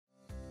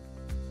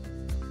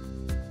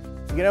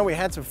You know, we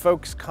had some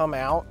folks come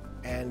out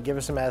and give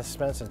us some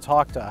estimates and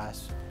talk to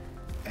us,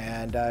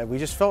 and we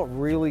just felt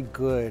really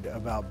good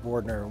about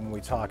Bordner when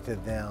we talked to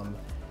them,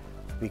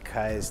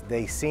 because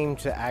they seemed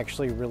to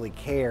actually really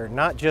care,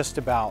 not just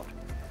about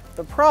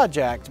the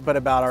project, but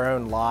about our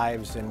own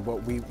lives and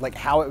what we, like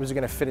how it was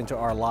going to fit into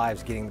our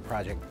lives getting the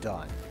project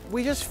done.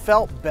 We just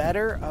felt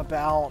better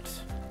about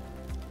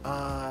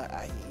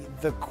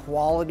the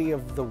quality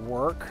of the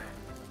work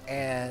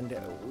and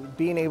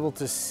being able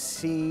to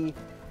see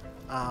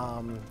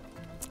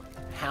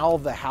how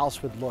the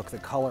house would look, the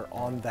color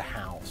on the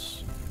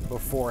house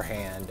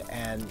beforehand,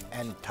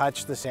 and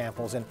touch the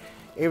samples. And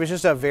it was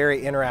just a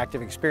very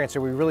interactive experience,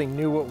 so we really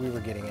knew what we were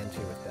getting into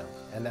with them,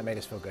 and that made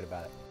us feel good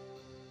about it.